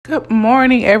Good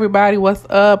morning, everybody. What's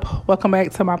up? Welcome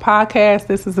back to my podcast.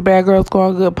 This is the Bad Girls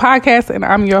Going Good podcast, and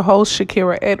I'm your host,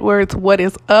 Shakira Edwards. What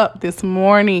is up this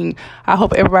morning? I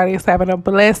hope everybody is having a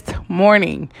blessed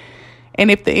morning. And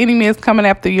if the enemy is coming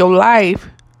after your life,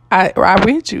 I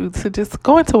urge you to just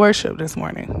go into worship this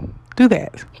morning. Do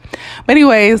that. But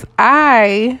anyways,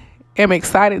 I am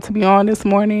excited to be on this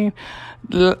morning.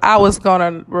 I was going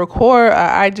to record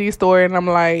an IG story, and I'm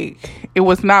like, it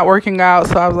was not working out.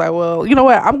 So I was like, well, you know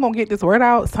what? I'm going to get this word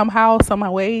out somehow, some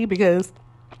way, because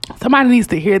somebody needs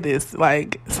to hear this.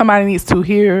 Like, somebody needs to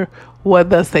hear what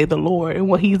thus say the Lord and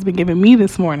what he's been giving me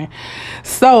this morning.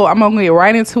 So I'm going to get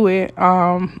right into it.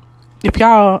 I'm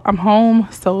home.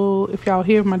 So if y'all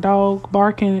hear my dog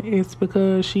barking, it's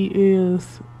because she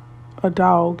is a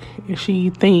dog and she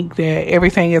think that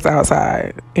everything is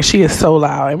outside, and she is so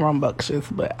loud and rambunctious,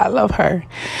 but I love her.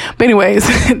 But anyways,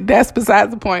 that's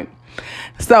besides the point.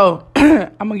 So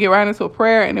I'm gonna get right into a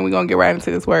prayer, and then we're gonna get right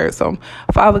into this word. So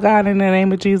Father God, in the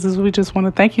name of Jesus, we just want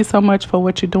to thank you so much for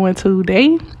what you're doing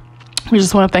today. We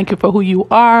just want to thank you for who you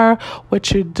are,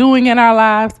 what you're doing in our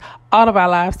lives, all of our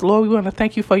lives. Lord, we want to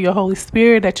thank you for your Holy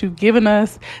Spirit that you've given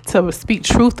us to speak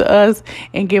truth to us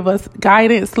and give us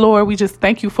guidance. Lord, we just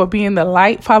thank you for being the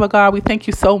light. Father God, we thank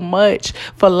you so much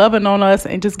for loving on us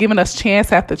and just giving us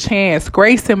chance after chance.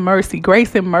 Grace and mercy,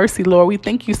 Lord. We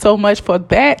thank you so much for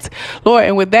that, Lord.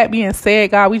 And with that being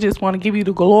said, God, we just want to give you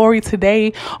the glory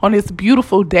today on this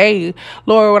beautiful day.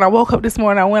 Lord, when I woke up this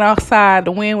morning, I went outside.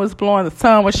 The wind was blowing. The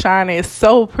sun was shining. It's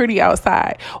so pretty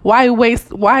outside. Why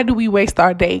do we waste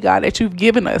our day, God, that you've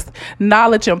given us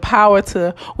knowledge and power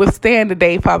to withstand the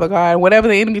day, Father God? And whatever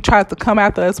the enemy tries to come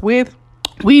after us with,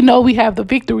 we know we have the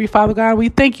victory, Father God. We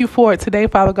thank you for it today,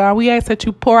 Father God. We ask that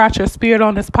you pour out your spirit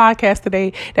on this podcast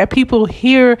today, that people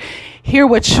hear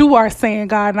what you are saying,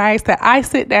 God. And I ask that I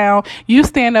sit down, you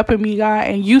stand up in me, God,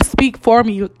 and you speak for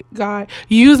me, God.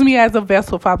 Use me as a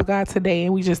vessel, Father God, today.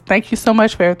 And we just thank you so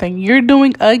much for everything you're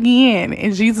doing again.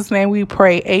 In Jesus' name we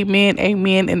pray. Amen,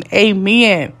 amen, and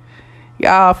amen.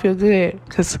 Y'all feel good,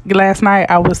 because last night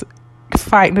I was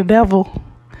fighting the devil,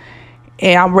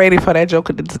 and I'm ready for that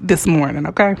joker this morning,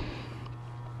 okay?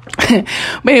 But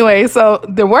anyway, so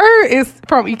the word is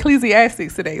from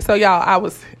Ecclesiastes today. So y'all, I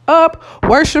was up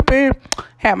worshiping,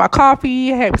 had my coffee,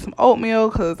 had some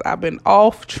oatmeal, because I've been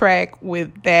off track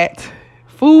with that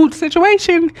food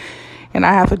situation, and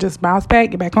I have to just bounce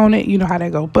back, get back on it. You know how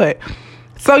that go. But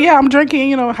so yeah, I'm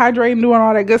drinking, hydrating, doing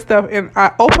all that good stuff. And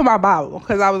I opened my Bible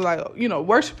because I was like,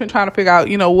 worshiping, trying to figure out,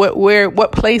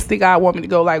 what place did God want me to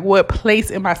go? Like, what place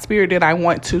in my spirit did I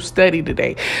want to study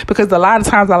today? Because a lot of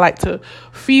times I like to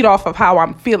feed off of how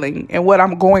I'm feeling and what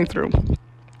I'm going through,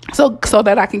 so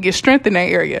that I can get strength in that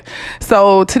area.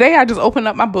 So today I just opened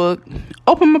my book,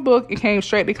 and came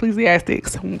straight to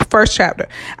Ecclesiastes, first chapter.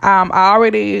 I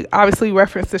already obviously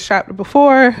referenced this chapter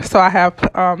before, so I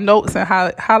have notes and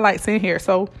highlights in here.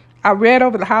 So I read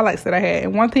over the highlights that I had,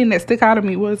 and one thing that stuck out of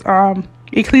me was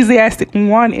Ecclesiastes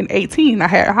 1:18. I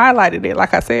had highlighted it,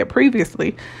 like I said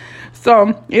previously.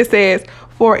 So it says,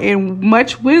 "For in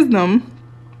much wisdom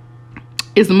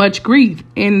is much grief,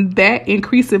 and that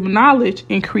increase of knowledge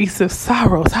increases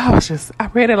sorrows." I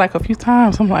read it like a few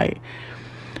times. I'm like,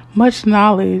 much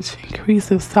knowledge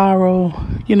increases sorrow.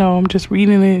 I'm just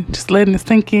reading it, just letting it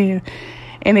sink in,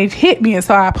 and it hit me. And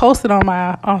so I posted on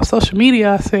my social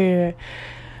media. I said,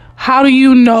 how do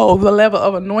you know the level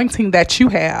of anointing that you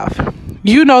have?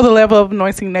 You know the level of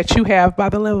anointing that you have by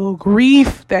the level of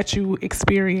grief that you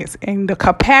experience and the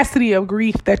capacity of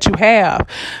grief that you have.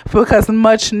 Because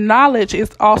much knowledge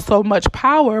is also much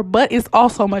power, but it's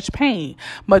also much pain.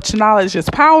 Much knowledge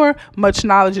is power, much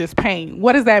knowledge is pain.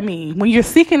 What does that mean? When you're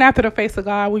seeking after the face of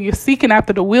God, when you're seeking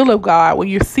after the will of God, when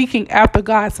you're seeking after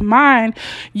God's mind,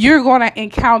 you're going to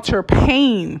encounter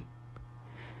pain.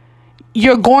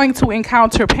 You're going to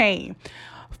encounter pain.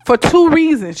 For two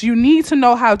reasons. You need to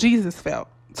know how Jesus felt,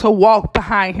 to walk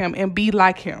behind him and be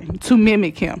like him, to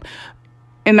mimic him.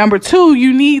 And number two,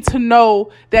 you need to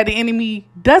know that the enemy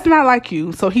does not like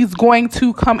you, so he's going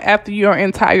to come after your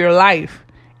entire life.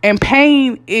 And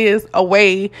pain is a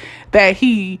way that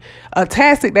a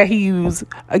tactic that he used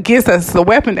against us, a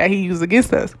weapon that he used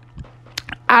against us.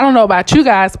 I don't know about you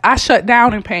guys. I shut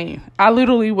down in pain. I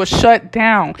literally was shut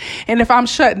down. And if I'm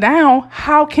shut down,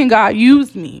 how can God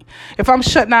use me? If I'm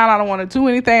shut down, I don't want to do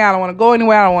anything. I don't want to go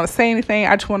anywhere. I don't want to say anything.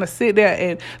 I just want to sit there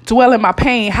and dwell in my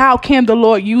pain. How can the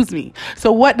Lord use me?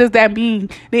 So what does that mean?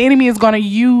 The enemy is going to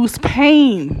use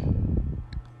pain.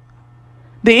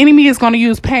 The enemy is going to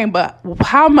use pain. But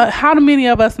how do many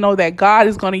of us know that God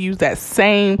is going to use that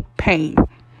same pain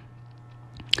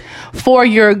for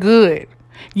your good?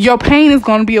 Your pain is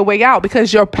going to be a way out,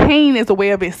 because your pain is a way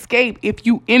of escape. If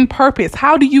you in purpose,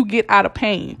 how do you get out of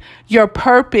pain? Your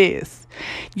purpose.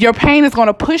 Your pain is going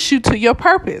to push you to your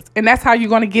purpose. And that's how you're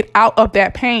going to get out of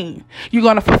that pain. You're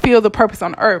going to fulfill the purpose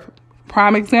on earth.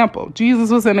 Prime example, Jesus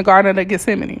was in the Garden of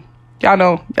Gethsemane. Y'all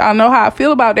know how I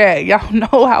feel about that. Y'all know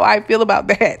how I feel about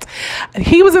that.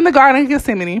 He was in the Garden of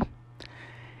Gethsemane,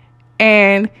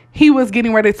 and he was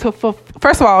getting ready to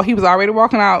first of all, he was already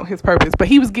walking out his purpose, but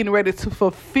he was getting ready to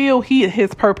fulfill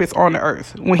his purpose on the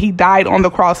earth when he died on the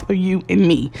cross for you and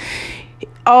me.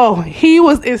 Oh, he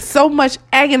was in so much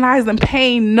agonizing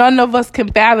pain. None of us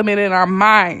can fathom it in our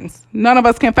minds. None of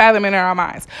us can fathom it in our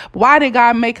minds. Why did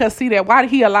God make us see that? Why did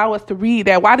he allow us to read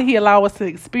that? Why did he allow us to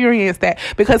experience that?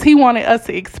 Because he wanted us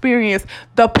to experience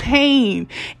the pain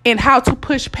and how to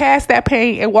push past that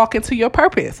pain and walk into your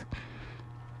purpose.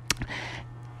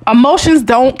 Emotions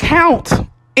don't count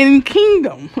in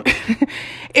kingdom.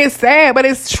 It's sad, but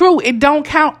it's true. It don't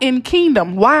count in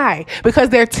kingdom. Why? Because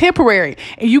they're temporary,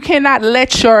 and you cannot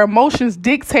let your emotions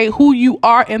dictate who you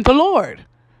are in the Lord.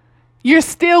 You're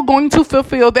still going to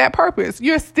fulfill that purpose.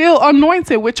 You're still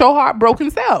anointed with your heartbroken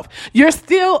self. You're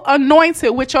still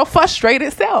anointed with your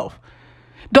frustrated self.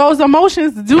 Those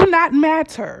emotions do not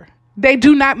matter. They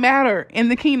do not matter in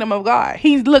the kingdom of God.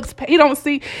 Don't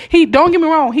get me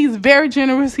wrong. He's very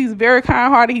generous. He's very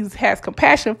kind-hearted. He has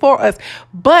compassion for us.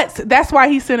 But that's why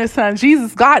he sent his son,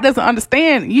 Jesus. God doesn't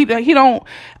understand. He don't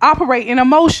operate in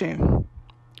emotion.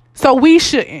 So we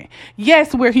shouldn't.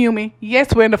 Yes, we're human.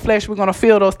 Yes, we're in the flesh. We're going to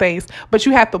feel those things. But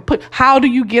you have to how do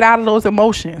you get out of those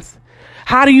emotions?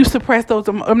 How do you suppress those?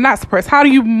 Not suppress. How do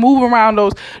you move around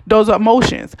those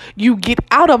emotions? You get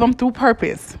out of them through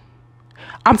purpose.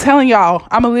 I'm telling y'all,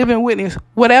 I'm a living witness.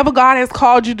 Whatever God has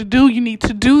called you to do, you need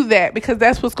to do that, because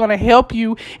that's what's going to help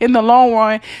you in the long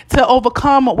run to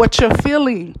overcome what you're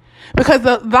feeling. Because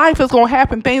life is going to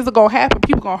happen. Things are going to happen.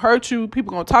 People are going to hurt you.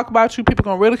 People are going to talk about you. People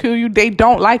are going to ridicule you. They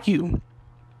don't like you.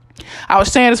 I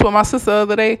was sharing this with my sister the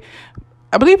other day.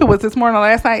 I believe it was this morning or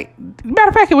last night. Matter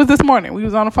of fact, it was this morning. We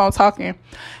was on the phone talking.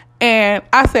 And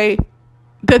I say,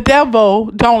 the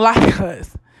devil don't like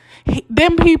us.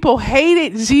 Them people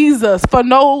hated Jesus for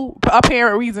no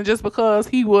apparent reason, just because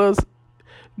he was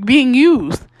being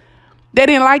used. They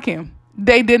didn't like him.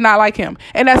 They did not like him.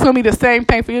 And that's going to be the same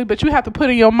thing for you. But you have to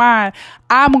put in your mind,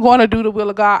 I'm going to do the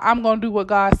will of God. I'm going to do what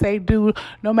God say do,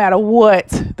 no matter what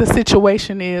the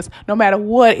situation is, no matter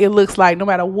what it looks like, no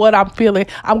matter what I'm feeling.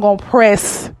 I'm going to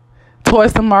press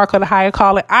towards the mark of the higher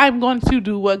calling. I'm going to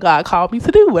do what God called me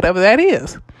to do, whatever that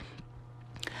is.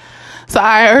 So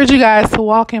I urge you guys to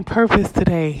walk in purpose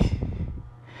today.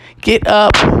 Get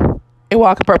up and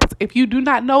walk in purpose. If you do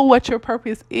not know what your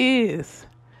purpose is,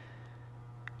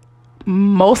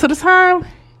 most of the time,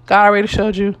 God already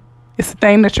showed you. It's the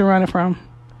thing that you're running from.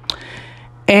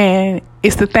 And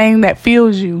it's the thing that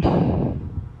fuels you.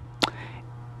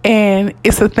 And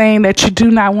it's the thing that you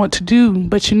do not want to do,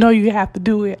 but you know you have to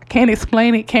do it. I can't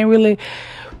explain it. Can't really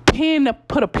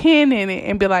put a pin in it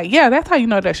and be like, yeah, that's how you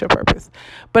know that's your purpose.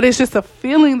 But it's just a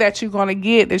feeling that you're going to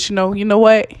get that you know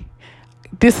what?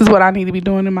 This is what I need to be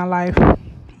doing in my life.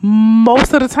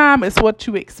 Most of the time, it's what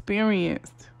you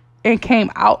experienced and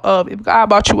came out of. If God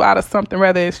brought you out of something,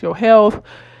 whether it's your health,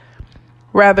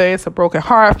 whether it's a broken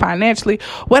heart, financially,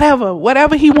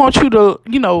 whatever he wants you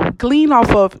to, glean off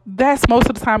of, that's most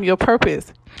of the time your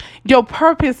purpose. Your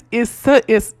purpose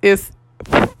is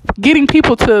getting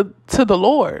people to the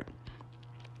Lord.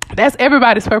 That's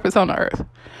everybody's purpose on the earth.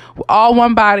 We're all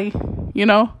one body,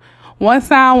 one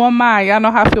sound, one mind. Y'all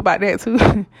know how I feel about that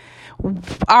too.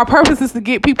 Our purpose is to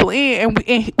get people in,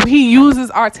 and he uses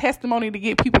our testimony to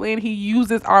get people in. He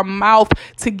uses our mouth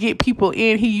to get people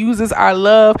in. He uses our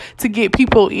love to get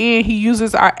people in. He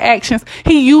uses our actions.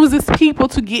 He uses people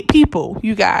to get people,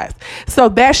 you guys. So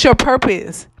that's your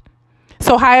purpose.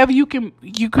 So however you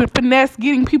could finesse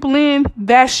getting people in,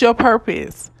 that's your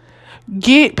purpose.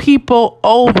 Get people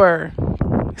over.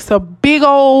 It's a big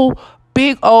old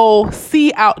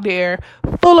sea out there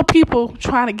full of people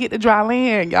trying to get to dry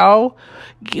land, y'all.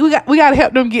 We got to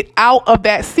help them get out of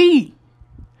that sea,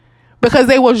 because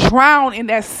they will drown in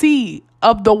that sea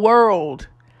of the world.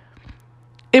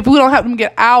 If we don't help them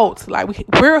get out, like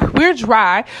we're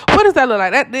dry. What does that look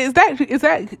like? Is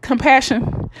that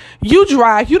compassion? You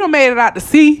dry. You done made it out the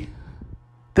sea,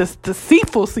 the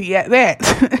seafull sea at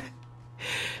that.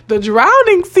 the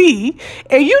drowning sea,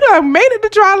 and you done made it to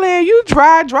dry land. You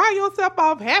dry yourself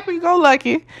off, happy go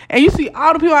lucky, and you see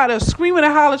all the people out there screaming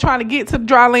and hollering trying to get to the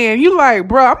dry land. You like,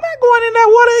 bro, I'm not going in that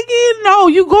water again. No,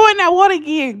 you go in that water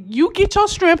again. You get your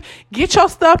strength, get your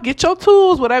stuff, get your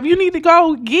tools, whatever you need to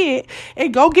go get,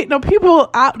 and go get them people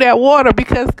out that water,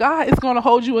 because God is going to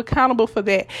hold you accountable for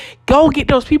that. Go get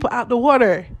those people out the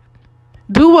water.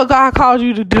 Do what God called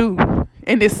you to do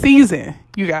in this season,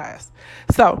 you guys.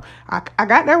 So I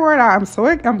got that word out.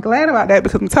 I'm glad about that,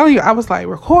 because I'm telling you, I was like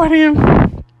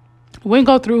recording. Wouldn't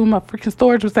go through. My freaking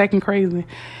storage was acting crazy.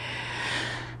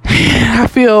 I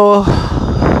feel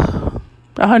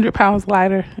 100 pounds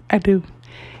lighter. I do.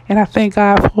 And I thank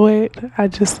God for it. I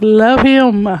just love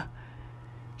him.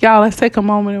 Y'all, let's take a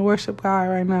moment and worship God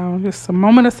right now. Just a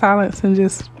moment of silence and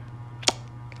just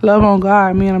love on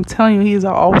God. Man, I'm telling you, he's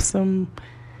awesome.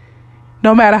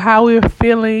 No matter how we're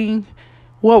feeling,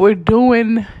 what we're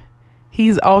doing,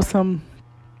 he's awesome.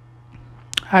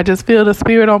 I just feel the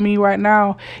spirit on me right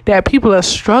now that people are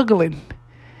struggling.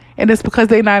 And it's because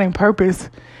they're not in purpose.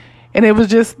 And it was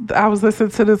just, I was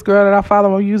listening to this girl that I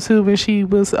follow on YouTube, and she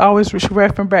was always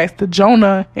referring back to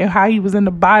Jonah and how he was in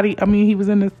the body. I mean, he was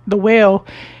in the whale,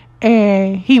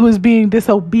 and he was being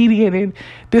disobedient, and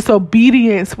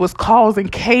disobedience was causing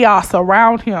chaos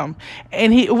around him.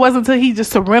 And it wasn't until he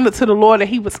just surrendered to the Lord that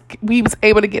he was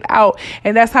able to get out.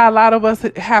 And that's how a lot of us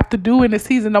have to do in this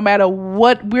season, no matter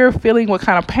what we're feeling, what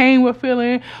kind of pain we're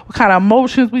feeling, what kind of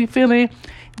emotions we're feeling.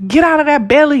 Get out of that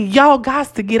belly. Y'all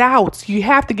got to get out. You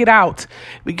have to get out.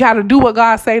 We got to do what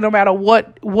God say, no matter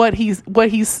what is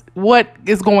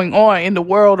going on in the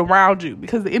world around you,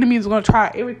 because the enemy is going to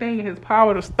try everything in his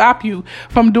power to stop you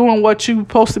from doing what you're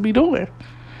supposed to be doing.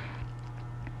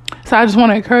 So I just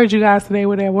want to encourage you guys today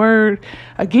with that word.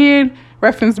 Again,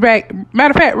 reference back.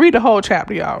 Matter of fact, read the whole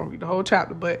chapter, y'all. Read the whole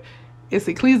chapter, but it's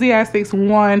Ecclesiastes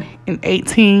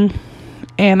 1:18.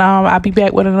 And I'll be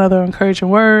back with another encouraging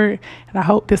word. And I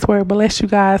hope this word bless you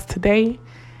guys today.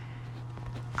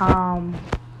 I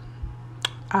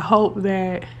hope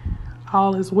that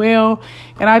all is well.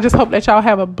 And I just hope that y'all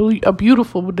have a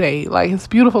beautiful day. Like, it's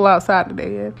beautiful outside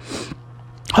today.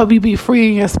 Hope you be free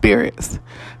in your spirits.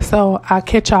 So I'll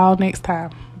catch y'all next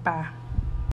time. Bye.